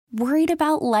Worried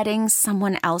about letting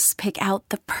someone else pick out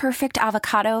the perfect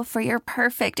avocado for your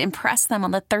perfect impress them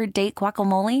on the third date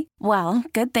guacamole? Well,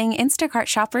 good thing Instacart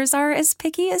shoppers are as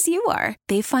picky as you are.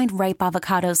 They find ripe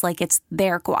avocados like it's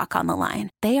their guac on the line.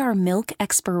 They are milk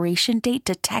expiration date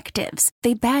detectives.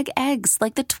 They bag eggs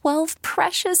like the 12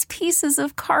 precious pieces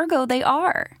of cargo they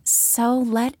are. So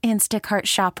let Instacart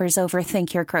shoppers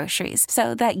overthink your groceries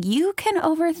so that you can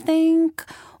overthink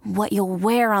what you'll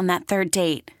wear on that third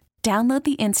date. Download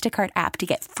the Instacart app to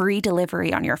get free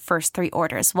delivery on your first 3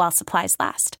 orders while supplies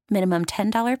last. Minimum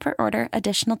 $10 per order.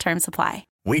 Additional terms apply.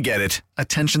 We get it.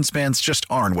 Attention spans just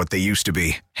aren't what they used to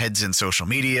be. Heads in social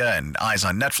media and eyes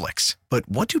on Netflix. But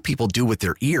what do people do with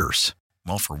their ears?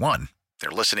 Well, for one, they're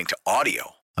listening to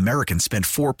audio. Americans spend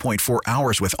 4.4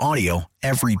 hours with audio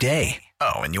every day.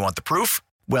 Oh, and you want the proof?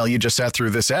 Well, you just sat through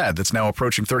this ad that's now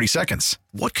approaching 30 seconds.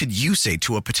 What could you say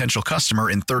to a potential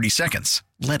customer in 30 seconds?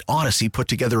 Let Odyssey put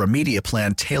together a media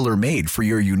plan tailor-made for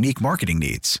your unique marketing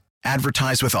needs.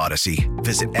 Advertise with Odyssey.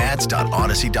 Visit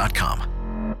ads.odyssey.com.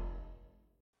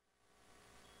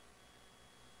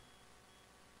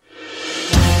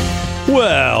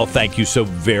 Well, thank you so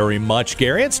very much,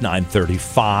 Gary. It's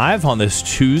 9:35 on this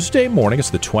Tuesday morning. It's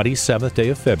the 27th day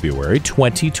of February,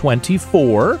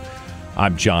 2024.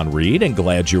 I'm John Reed, and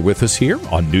glad you're with us here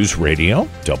on News Radio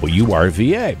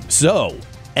WRVA. So,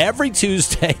 every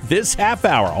Tuesday, this half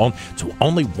hour, it's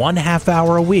only 1 half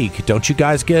hour a week. Don't you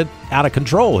guys get out of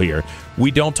control here. We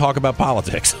don't talk about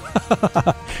politics.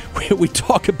 we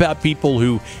talk about people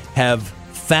who have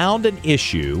found an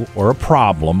issue or a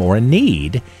problem or a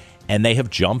need, and they have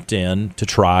jumped in to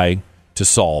try to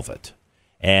solve it.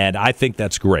 And I think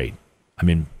that's great. I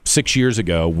mean, 6 years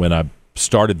ago when I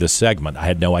started this segment, I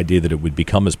had no idea that it would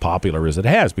become as popular as it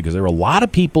has, because there are a lot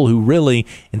of people who really,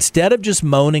 instead of just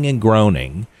moaning and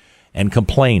groaning and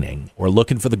complaining or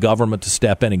looking for the government to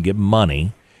step in and give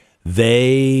money,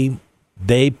 they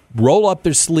roll up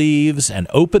their sleeves and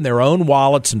open their own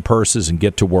wallets and purses and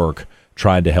get to work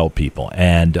trying to help people.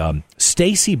 And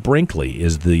Stacy Brinkley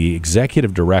is the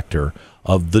executive director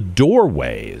of The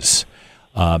Doorways.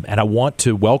 And I want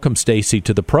to welcome Stacy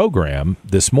to the program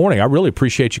this morning. I really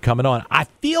appreciate you coming on. I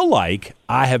feel like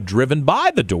I have driven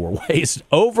by The Doorways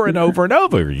over and over and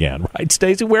over again. Right,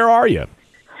 Stacy? Where are you?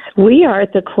 We are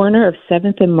at the corner of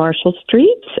 7th and Marshall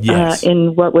Streets, yes,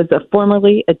 in what was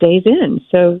formerly a Days Inn,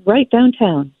 so right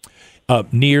downtown.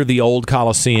 Near the old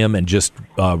Coliseum and just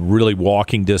really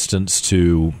walking distance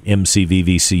to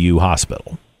MCVVCU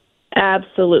Hospital.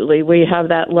 Absolutely. We have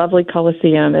that lovely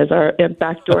Coliseum as our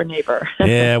backdoor neighbor.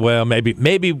 Yeah, well,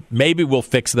 maybe we'll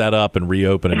fix that up and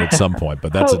reopen it at some point,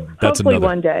 but that's hopefully another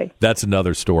one day. That's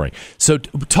another story. So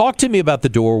talk to me about The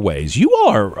Doorways. You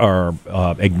are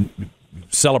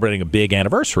celebrating a big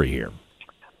anniversary here.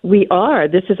 We are.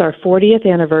 This is our 40th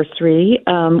anniversary.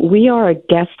 We are a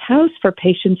guest house for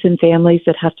patients and families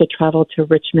that have to travel to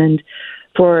Richmond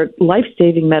for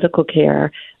life-saving medical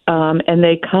care. And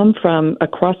they come from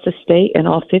across the state and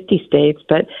all 50 states.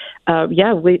 But,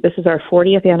 this is our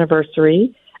 40th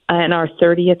anniversary and our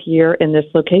 30th year in this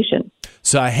location.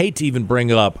 So I hate to even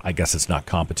bring up, I guess it's not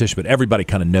competition, but everybody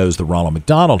kind of knows the Ronald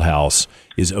McDonald House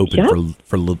is open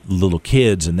for little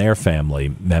kids and their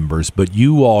family members. But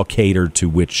you all cater to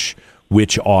which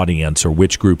audience or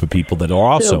which group of people that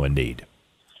are also in need?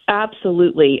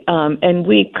 Absolutely. And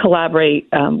we collaborate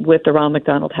with the Ronald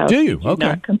McDonald House. Do you? We do okay.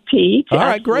 not compete. All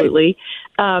right, absolutely.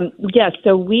 Great. Yes,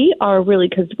 so we are really,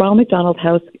 because the Ronald McDonald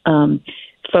House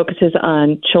focuses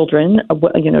on children,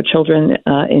 children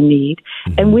in need.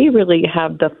 Mm-hmm. And we really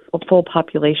have the full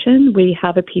population. We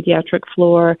have a pediatric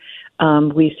floor.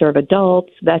 We serve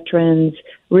adults, veterans,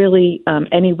 really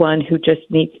anyone who just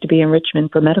needs to be in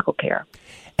Richmond for medical care.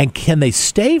 And can they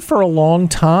stay for a long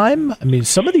time? I mean,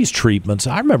 some of these treatments,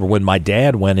 I remember when my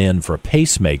dad went in for a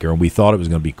pacemaker and we thought it was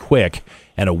going to be quick.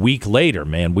 And a week later,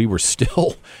 man, we were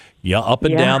still up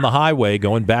and down the highway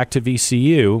going back to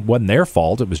VCU. It wasn't their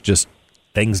fault. It was just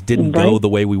things didn't go the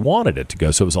way we wanted it to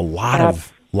go. So it was a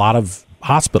lot of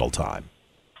hospital time.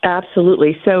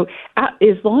 Absolutely. So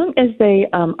as long as they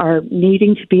are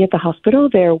needing to be at the hospital,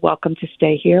 they're welcome to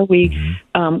stay here. We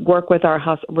work with our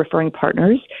referring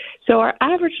partners. So our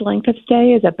average length of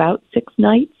stay is about 6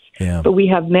 nights, but we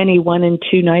have many 1- and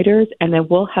 2-nighters, and then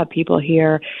we'll have people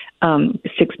here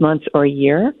 6 months or a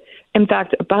year. In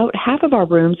fact, about half of our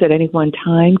rooms at any one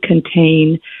time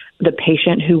contain the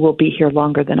patient who will be here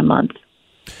longer than a month.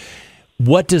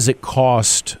 What does it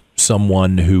cost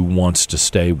someone who wants to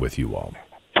stay with you all?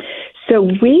 So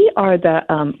we are the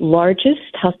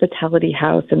largest hospitality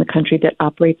house in the country that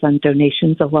operates on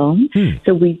donations alone.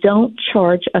 So we don't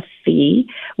charge a fee.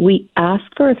 We ask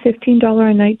for a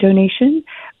 $15 a night donation,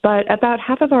 But about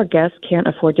half of our guests can't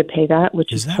afford to pay that,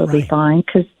 which is totally fine,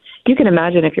 because you can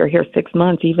imagine if you're here 6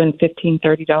 months, even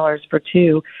 $15-$30 for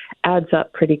two adds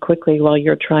up pretty quickly while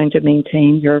you're trying to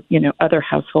maintain your, other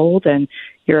household and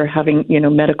you're having,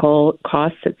 medical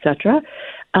costs, et cetera.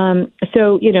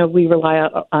 So, we rely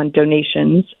on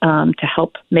donations to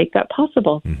help make that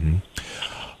possible. Mm-hmm.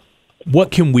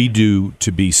 What can we do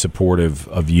to be supportive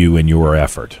of you and your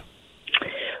effort?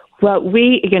 Well,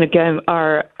 we, again,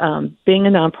 are being a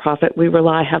nonprofit, we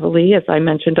rely heavily, as I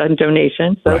mentioned, on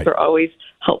donations. Those are always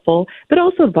helpful, but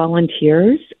also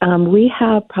volunteers. We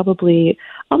have probably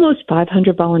almost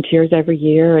 500 volunteers every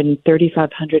year and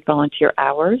 3,500 volunteer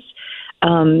hours.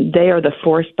 They are the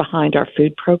force behind our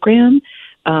food program.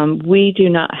 We do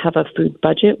not have a food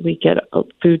budget. We get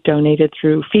food donated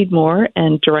through Feed More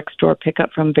and direct store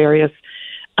pickup from various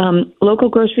local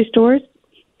grocery stores.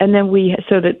 And then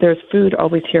so that there's food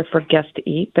always here for guests to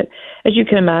eat. But as you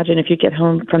can imagine, if you get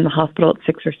home from the hospital at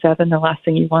 6 or 7, the last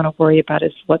thing you want to worry about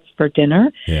is what's for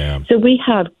dinner. Yeah. So we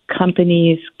have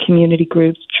companies, community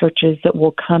groups, churches that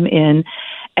will come in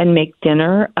and make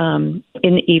dinner in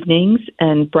the evenings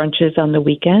and brunches on the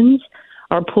weekends.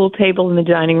 Our pool table in the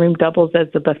dining room doubles as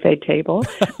the buffet table.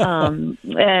 So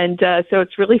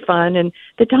it's really fun. And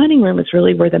the dining room is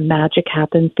really where the magic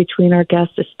happens between our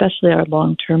guests, especially our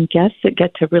long-term guests that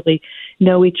get to really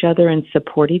know each other and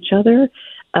support each other.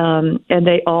 And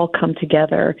they all come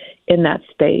together in that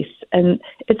space. And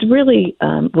it's really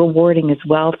rewarding as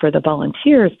well for the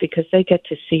volunteers because they get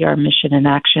to see our mission in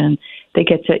action. They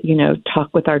get to,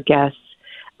 talk with our guests.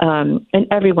 And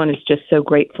everyone is just so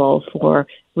grateful for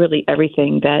really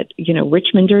everything that,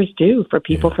 Richmonders do for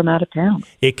people from out of town.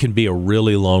 It can be a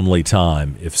really lonely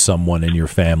time if someone in your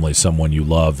family, someone you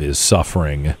love, is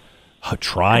suffering,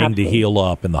 trying to heal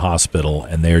up in the hospital,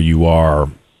 and there you are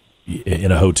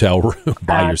in a hotel room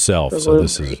by yourself. So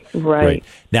this is great.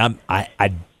 Now,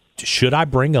 should I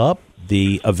bring up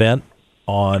the event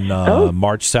on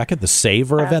March 2nd, the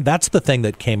Savor event? That's the thing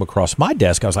that came across my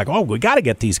desk. I was like, we got to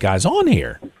get these guys on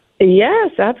here. Yes,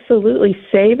 absolutely.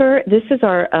 Savor. This is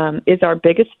our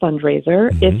biggest fundraiser.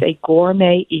 Mm-hmm. It's a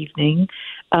gourmet evening.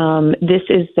 This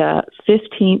is the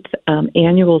 15th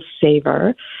annual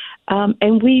Savor,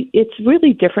 and it's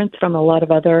really different from a lot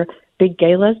of other big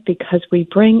galas because we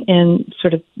bring in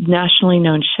sort of nationally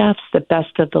known chefs, the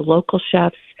best of the local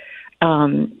chefs.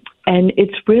 And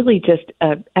it's really just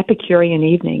an Epicurean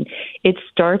evening. It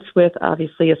starts with,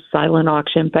 obviously, a silent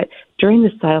auction, but during the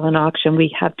silent auction,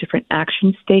 we have different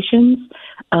action stations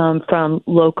from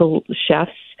local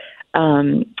chefs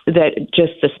that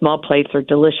just the small plates are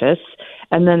delicious.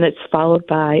 And then it's followed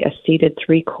by a seated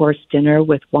 3-course dinner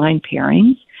with wine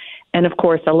pairings. And, of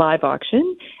course, a live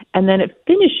auction. And then it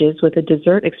finishes with a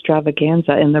dessert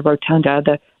extravaganza in the Rotunda.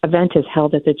 The event is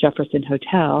held at the Jefferson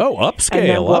Hotel. Oh,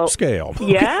 upscale.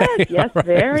 Yes, right.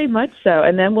 Very much so.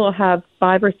 And then we'll have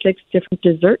 5 or 6 different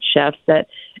dessert chefs that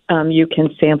you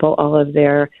can sample all of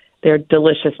their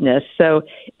deliciousness. So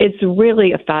it's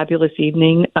really a fabulous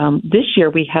evening. This year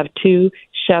we have 2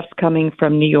 chefs coming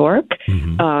from New York.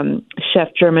 Mm-hmm. Chef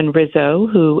German Rizzo,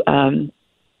 who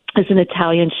is an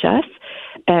Italian chef,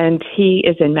 and he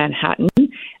is in Manhattan.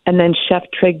 And then Chef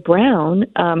Trig Brown,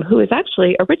 who is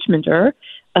actually a Richmonder,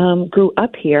 grew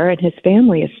up here, and his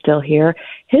family is still here.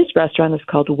 His restaurant is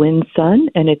called Wind Sun,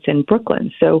 and it's in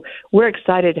Brooklyn. So we're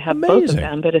excited to have both of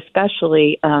them, but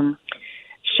especially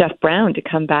Chef Brown to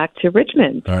come back to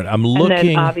Richmond. All right, I'm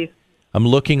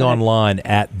looking online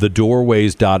at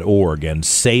thedoorways.org, and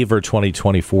Savor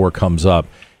 2024 comes up.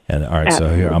 And all right,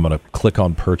 Absolutely. So here I'm going to click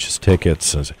on purchase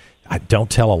tickets. I don't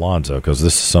tell Alonzo because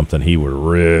this is something he would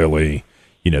really,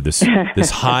 this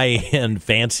high-end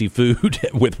fancy food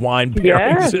with wine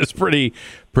pairings is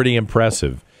pretty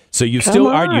impressive. So you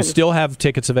still have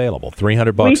tickets available,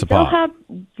 $300 a pop.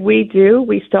 We do.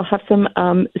 We still have some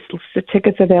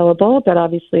tickets available, but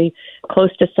obviously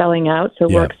close to selling out. So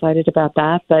we're excited about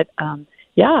that. But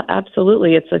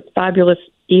absolutely, it's a fabulous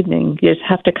evening. You just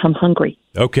have to come hungry.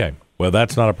 Okay. Well,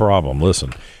 that's not a problem.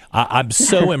 Listen, I'm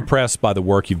so impressed by the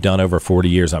work you've done over 40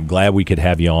 years. I'm glad we could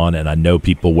have you on, and I know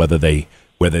people, whether they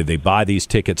buy these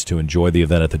tickets to enjoy the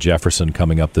event at the Jefferson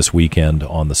coming up this weekend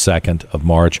on the 2nd of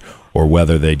March, or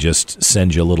whether they just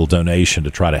send you a little donation to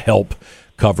try to help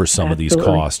cover some of these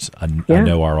costs. I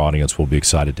know our audience will be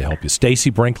excited to help you.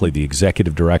 Stacy Brinkley, the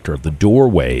executive director of the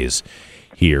Doorways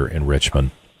here in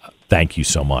Richmond, thank you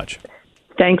so much.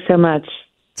 Thanks so much.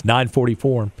 It's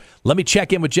 9:44. Let me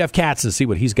check in with Jeff Katz and see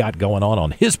what he's got going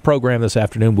on his program this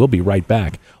afternoon. We'll be right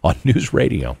back on News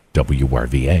Radio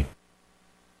WRVA.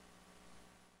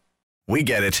 We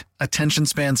get it. Attention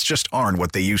spans just aren't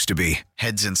what they used to be.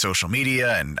 Heads in social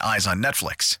media and eyes on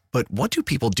Netflix. But what do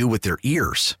people do with their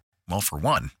ears? Well, for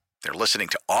one, they're listening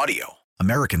to audio.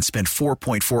 Americans spend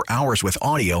 4.4 hours with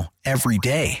audio every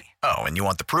day. Oh, and you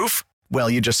want the proof? Well,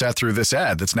 you just sat through this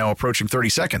ad that's now approaching 30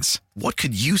 seconds. What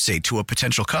could you say to a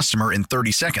potential customer in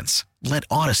 30 seconds? Let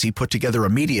Odyssey put together a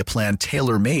media plan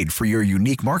tailor-made for your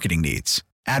unique marketing needs.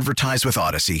 Advertise with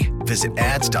Odyssey. Visit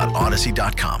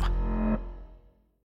ads.odyssey.com.